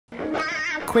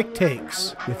Quick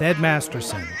Takes with Ed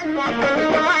Masterson.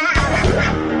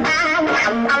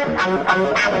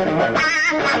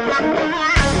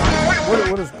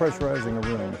 What is pressurizing a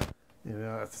room? You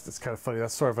know, it's kind of funny.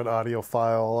 That's sort of an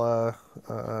audiophile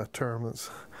term.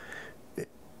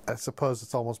 I suppose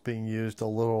it's almost being used a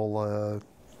little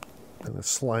in a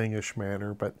slangish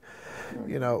manner. But,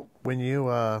 you know, when you,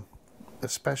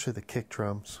 especially the kick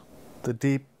drums, the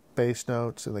deep bass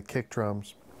notes and the kick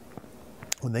drums,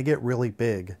 when they get really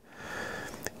big,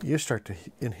 you start to,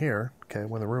 in here, okay,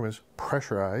 when the room is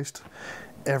pressurized,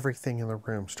 everything in the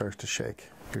room starts to shake.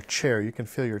 Your chair, you can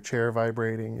feel your chair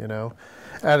vibrating, you know.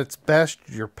 At its best,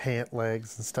 your pant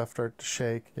legs and stuff start to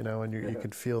shake, you know, and you can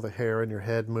feel the hair in your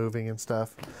head moving and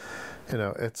stuff. You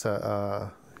know, it's you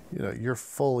know, you're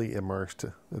fully immersed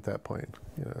at that point.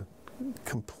 You know,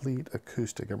 complete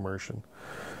acoustic immersion,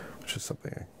 which is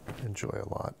something I enjoy a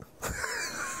lot.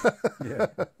 Yeah.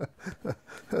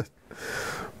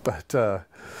 But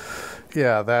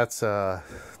yeah, that's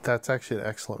actually an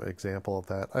excellent example of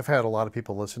that. I've had a lot of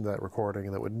people listen to that recording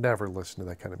and that would never listen to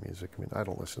that kind of music. I mean, I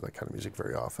don't listen to that kind of music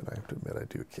very often. I have to admit, I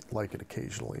do like it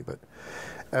occasionally, but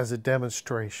as a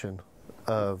demonstration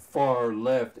of far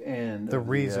left end the of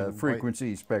reason the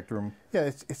frequency spectrum. Yeah,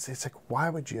 it's like,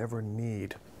 why would you ever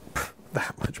need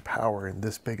that much power in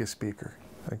this big a speaker?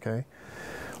 Okay,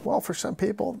 well, for some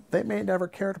people, they may never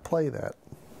care to play that.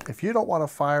 If you don't want to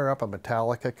fire up a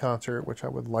Metallica concert, which I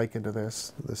would liken to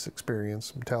this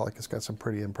experience, Metallica's got some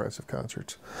pretty impressive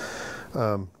concerts.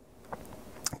 But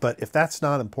if that's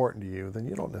not important to you, then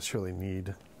you don't necessarily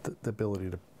need the ability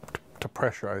to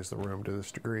pressurize the room to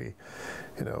this degree.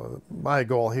 You know, my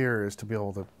goal here is to be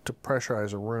able to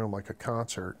pressurize a room like a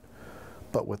concert,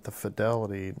 but with the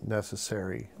fidelity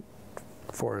necessary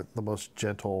for the most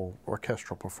gentle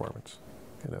orchestral performance.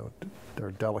 You know, or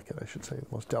delicate, I should say, the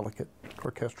most delicate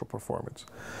orchestral performance.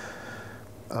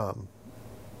 I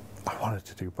wanted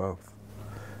to do both.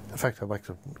 In fact, I'd like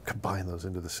to combine those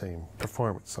into the same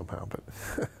performance somehow, but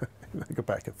I go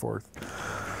back and forth.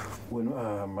 When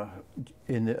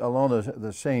along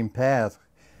the same path,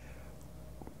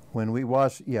 when we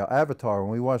watched Avatar,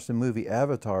 when we watched the movie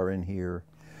Avatar in here,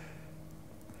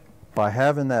 by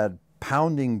having that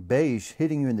pounding bass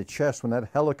hitting you in the chest when that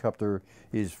helicopter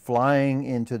is flying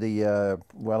into the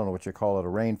well, I don't know what you call it, a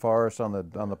rainforest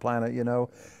on the planet, you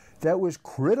know, that was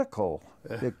critical.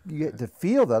 You get to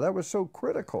feel that was so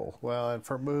critical. Well, and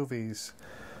for movies,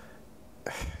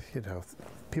 you know,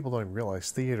 people don't even realize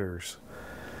theaters,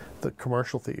 the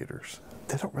commercial theaters,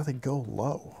 they don't really go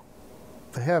low.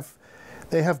 They have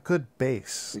good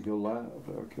bass. They go loud,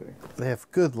 okay. They have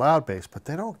good loud bass, but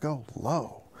they don't go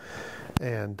low.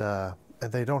 And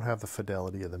they don't have the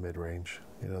fidelity of the mid-range.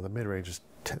 You know, the mid-range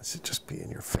tends to just be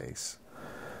in your face.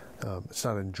 It's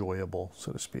not enjoyable,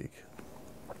 so to speak.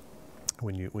 I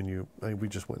mean, we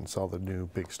just went and saw the new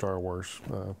big Star Wars,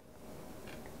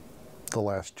 The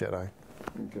Last Jedi.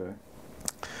 Okay.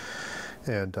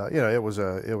 And you know, it was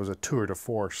a tour de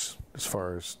force as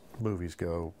far as movies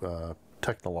go.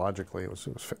 Technologically, it was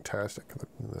fantastic.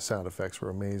 The sound effects were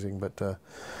amazing, but.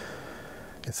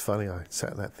 It's funny, I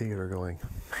sat in that theater going,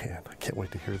 man, I can't wait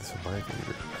to hear this in my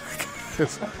theater.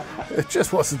 It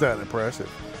just wasn't that impressive.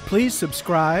 Please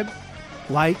subscribe,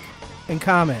 like, and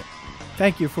comment.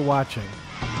 Thank you for watching.